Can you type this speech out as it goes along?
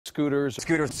scooters,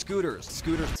 scooters, scooters,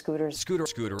 scooters, Scooters.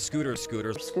 scooter, scooter, scooter,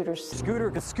 scooter, Scooters.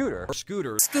 scooter, scooter, scooter,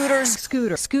 Scooters.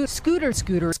 Scooter, scooter,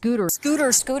 scooter, scooter.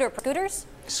 Scooter. Scooter. Scooters.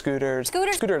 scooters,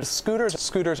 Scooters. scooters, scooters,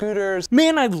 scooters, scooters.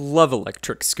 Man, I love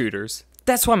electric scooters.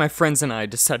 That's why my friends and I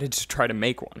decided to try to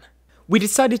make one. We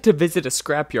decided to visit a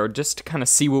scrapyard just to kind of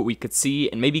see what we could see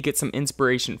and maybe get some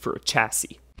inspiration for a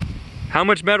chassis. How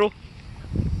much metal?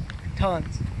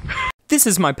 Tons. This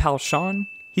is my pal Sean.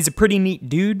 He's a pretty neat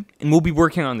dude, and we'll be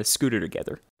working on this scooter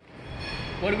together.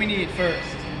 What do we need first?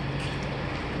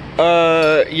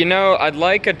 I'd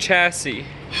like a chassis.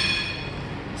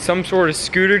 Some sort of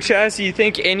scooter chassis. You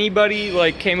think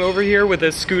anybody, came over here with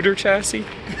a scooter chassis?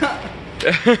 I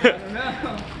don't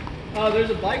know. Oh, there's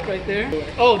a bike right there.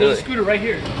 Oh, there's a scooter right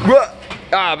here.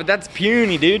 But that's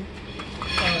puny, dude.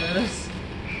 Oh, that is.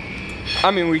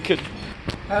 I mean, we could...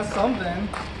 That's something.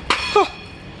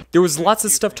 There was lots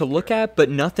of stuff to look at, but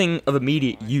nothing of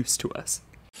immediate use to us.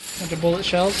 Bunch of bullet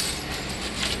shells.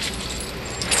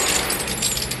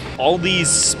 All these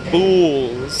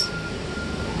spools.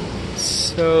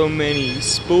 So many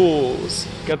spools.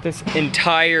 Got this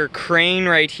entire crane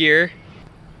right here.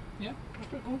 Yeah, that's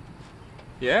pretty cool.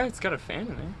 Yeah, it's got a fan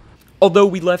in there. Although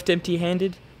we left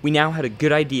empty-handed, we now had a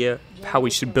good idea of how we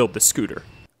should build the scooter.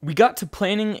 We got to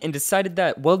planning and decided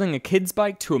that welding a kid's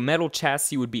bike to a metal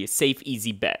chassis would be a safe,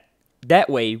 easy bet. That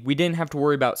way, we didn't have to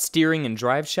worry about steering and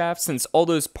drive shafts since all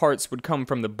those parts would come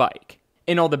from the bike.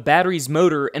 And all the batteries,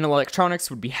 motor, and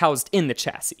electronics would be housed in the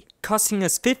chassis. Costing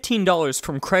us $15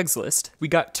 from Craigslist, we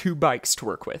got 2 bikes to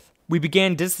work with. We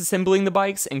began disassembling the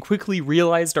bikes and quickly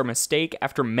realized our mistake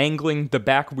after mangling the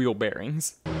back wheel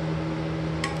bearings.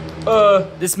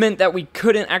 This meant that we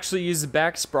couldn't actually use the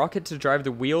back sprocket to drive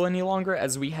the wheel any longer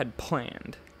as we had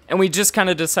planned. And we just kind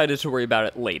of decided to worry about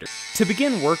it later. To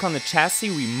begin work on the chassis,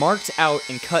 we marked out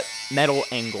and cut metal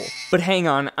angle. But hang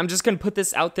on, I'm just gonna put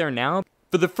this out there now.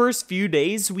 For the first few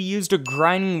days, we used a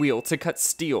grinding wheel to cut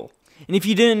steel. And if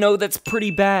you didn't know, that's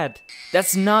pretty bad.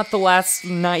 That's not the last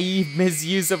naive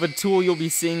misuse of a tool you'll be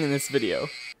seeing in this video.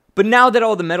 But now that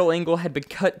all the metal angle had been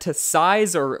cut to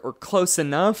size or close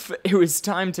enough, it was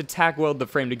time to tack weld the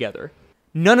frame together.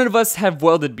 None of us have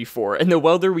welded before, and the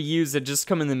welder we used had just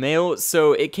come in the mail,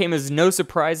 so it came as no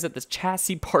surprise that the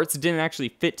chassis parts didn't actually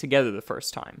fit together the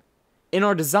first time. In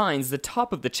our designs, the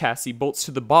top of the chassis bolts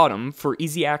to the bottom for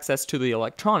easy access to the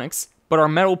electronics, but our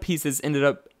metal pieces ended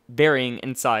up varying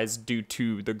in size due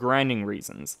to the grinding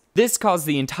reasons. This caused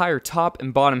the entire top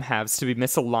and bottom halves to be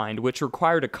misaligned, which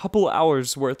required a couple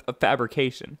hours worth of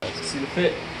fabrication. Let's see the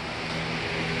fit.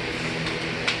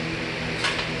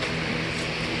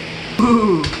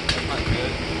 Ooh.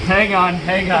 Hang on.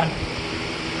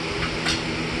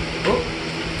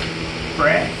 Oh.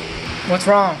 Brad. What's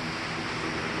wrong?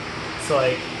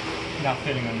 It's not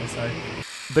fitting on this side.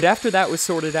 But after that was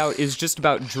sorted out, it was just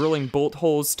about drilling bolt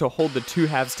holes to hold the 2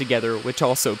 halves together, which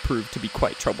also proved to be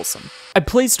quite troublesome. I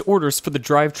placed orders for the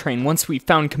drivetrain once we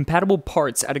found compatible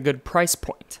parts at a good price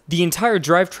point. The entire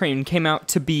drivetrain came out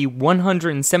to be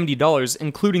 $170,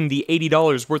 including the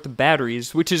 $80 worth of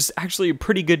batteries, which is actually a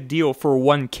pretty good deal for a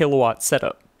 1 kilowatt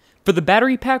setup. For the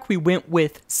battery pack, we went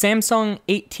with Samsung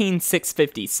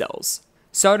 18650 cells.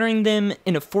 Soldering them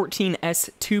in a 14S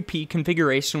 2P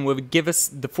configuration would give us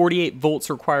the 48 volts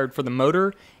required for the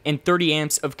motor and 30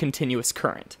 amps of continuous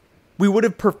current. We would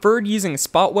have preferred using a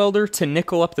spot welder to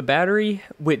nickel up the battery,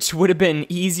 which would have been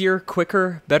easier,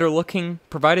 quicker, better looking,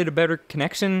 provided a better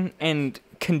connection, and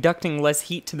conducting less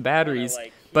heat to the batteries,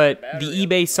 but the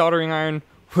eBay soldering iron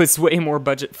was way more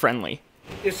budget friendly.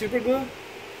 Is super glue?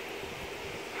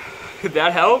 Could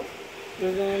that help?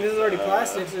 This is already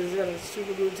plastic, so it's gotta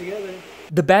super glue it together.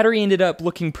 The battery ended up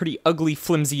looking pretty ugly,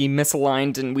 flimsy,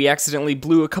 misaligned, and we accidentally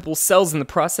blew a couple cells in the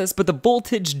process, but the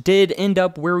voltage did end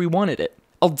up where we wanted it.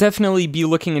 I'll definitely be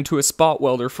looking into a spot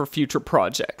welder for future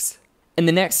projects. And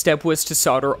the next step was to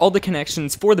solder all the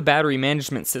connections for the battery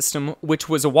management system, which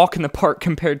was a walk in the park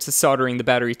compared to soldering the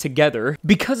battery together.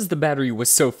 Because the battery was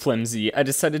so flimsy, I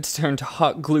decided to turn to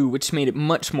hot glue, which made it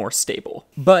much more stable.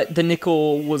 But the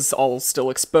nickel was all still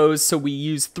exposed, so we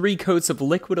used 3 coats of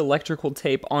liquid electrical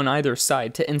tape on either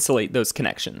side to insulate those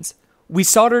connections. We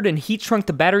soldered and heat shrunk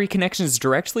the battery connections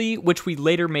directly, which we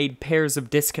later made pairs of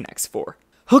disconnects for.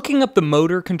 Hooking up the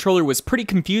motor controller was pretty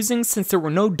confusing since there were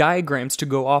no diagrams to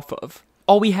go off of.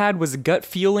 All we had was a gut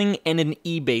feeling and an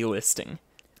eBay listing.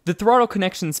 The throttle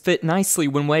connections fit nicely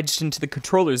when wedged into the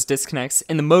controller's disconnects,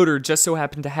 and the motor just so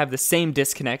happened to have the same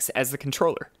disconnects as the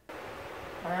controller.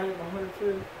 Alright,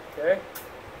 102. Okay.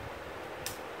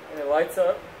 And it lights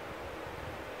up.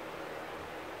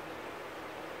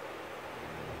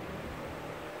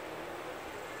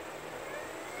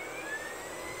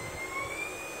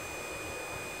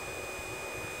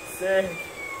 Sick.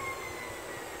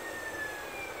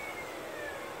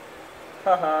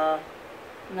 Haha.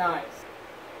 Nice.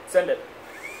 Send it.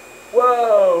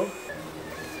 Whoa!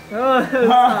 Oh, it's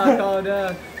not calm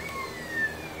down.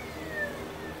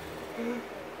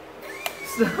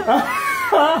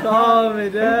 Calm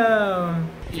it down.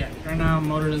 Yeah, right now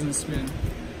motor doesn't spin.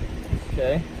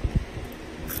 Okay.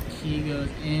 Key goes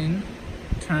in,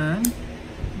 turn,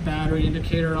 battery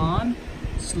indicator on,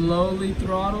 slowly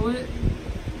throttle it,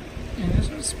 and it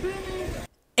starts spinning.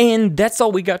 And that's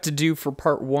all we got to do for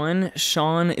part 1.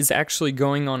 Sean is actually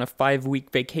going on a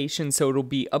 5-week vacation, so it'll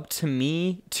be up to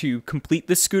me to complete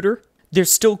the scooter.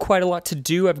 There's still quite a lot to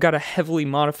do. I've got to heavily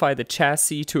modify the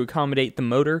chassis to accommodate the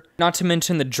motor, not to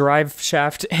mention the drive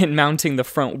shaft and mounting the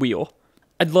front wheel.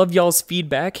 I'd love y'all's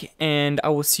feedback, and I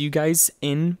will see you guys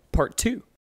in part 2.